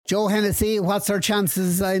Joe Hennessy, what's our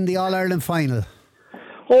chances in the All-Ireland final?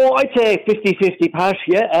 Oh, I'd say 50-50, Pat,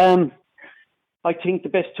 yeah. I think the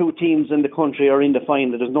best two teams in the country are in the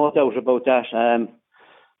final. There's no doubt about that.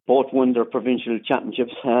 Both won their provincial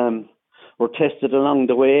championships, were tested along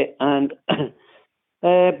the way, and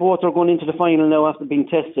both are going into the final now after being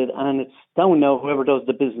tested, and it's down now whoever does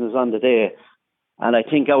the business on the day. And I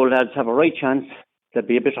think our lads have a right chance. They'll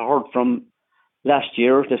be a bit hurt from last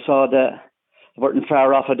year. They saw that they weren't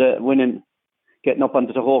far off of the winning, getting up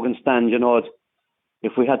onto the Hogan stand, you know.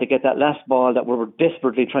 If we had to get that last ball that we were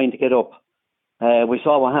desperately trying to get up, we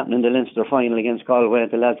saw what happened in the Leinster final against Galway.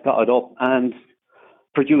 The lads got it up and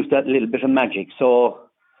produced that little bit of magic. So,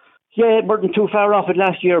 yeah, weren't too far off it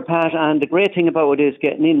last year, Pat. And the great thing about it is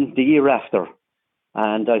getting in the year after.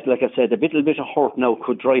 And like I said, a little bit of hurt now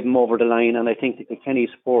could drive them over the line. And I think the Kilkenny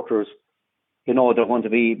supporters, you know, they're going to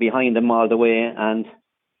be behind them all the way. And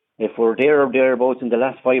if we're there or thereabouts in the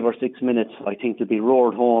last 5 or 6 minutes, I think they'll be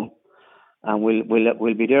roared home. And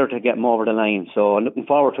we'll be there to get them over the line. So I'm looking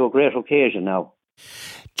forward to a great occasion now.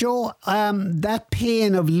 Joe, that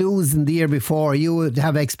pain of losing the year before, you would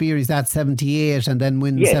have experienced that 78 and then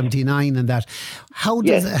win 79 and that. How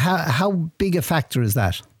big a factor is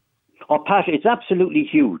that? Oh, Pat, it's absolutely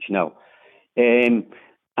huge now. And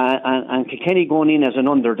Kilkenny going in as an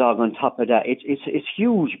underdog on top of that, it's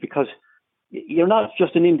huge because you're not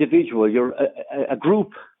just an individual, you're a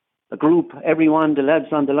group, everyone, the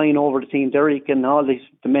lads on the line over the team, Derek and all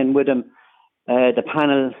the men with him, the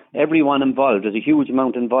panel, everyone involved. There's a huge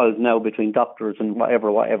amount involved now between doctors and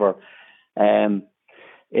whatever.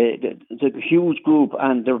 It's a huge group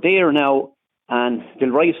and they're there now and they'll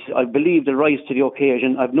rise, I believe they'll rise to the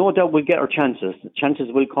occasion. I've no doubt we'll get our chances. The chances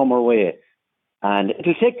will come our way. And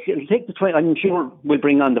it'll take the 20, I'm sure we'll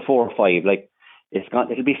bring on the 4 or 5. Like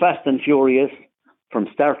it'll be fast and furious from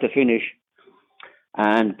start to finish.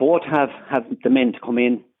 And both have the men to come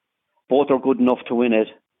in. Both are good enough to win it.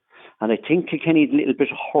 And I think Kilkenny a little bit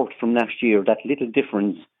hurt from last year. That little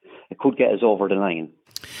difference, it could get us over the line.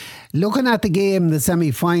 Looking at the game, the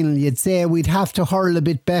semi-final, you'd say we'd have to hurl a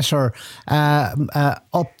bit better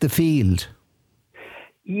up the field.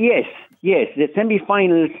 Yes. The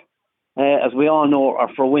semi-finals, as we all know, are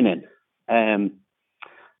for winning.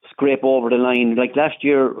 Scrape over the line. Like last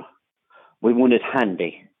year, we won it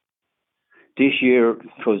handy. This year,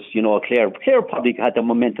 because, you know, Clare probably had the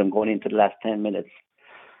momentum going into the last 10 minutes.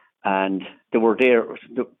 And they were there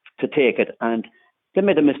to take it. And they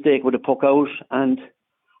made a mistake with the puck out. And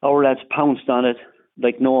our lads pounced on it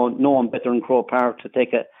like no one better than Croke Park to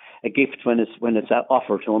take a gift when it's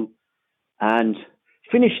offered to them. And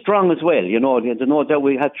finished strong as well. You know, there's no doubt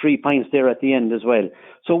we had 3 points there at the end as well.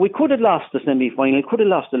 So we could have lost the semi-final, could have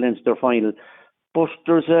lost the Leinster final. But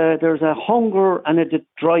there's a hunger and a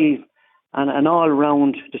drive and an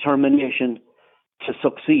all-round determination to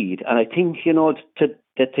succeed. And I think, you know,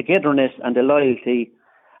 the togetherness and the loyalty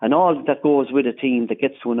and all that goes with a team that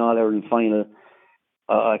gets to an All-Ireland final,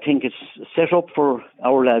 I think it's set up for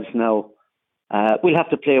our lads now. We'll have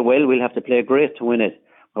to play well, we'll have to play great to win it.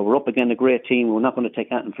 But we're up against a great team. We're not going to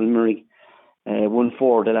take that in Filmary. Won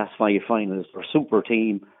 4 the last 5 finals. We're a super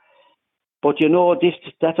team. But, you know,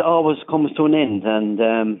 that always comes to an end.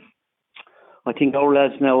 And I think our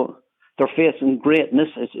lads now, they're facing greatness.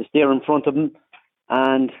 It's there in front of them.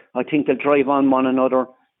 And I think they'll drive on one another.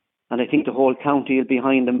 And I think the whole county is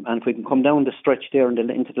behind them. And if we can come down the stretch there into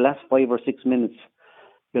the last 5 or 6 minutes,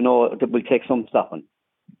 you know, that will take some stopping.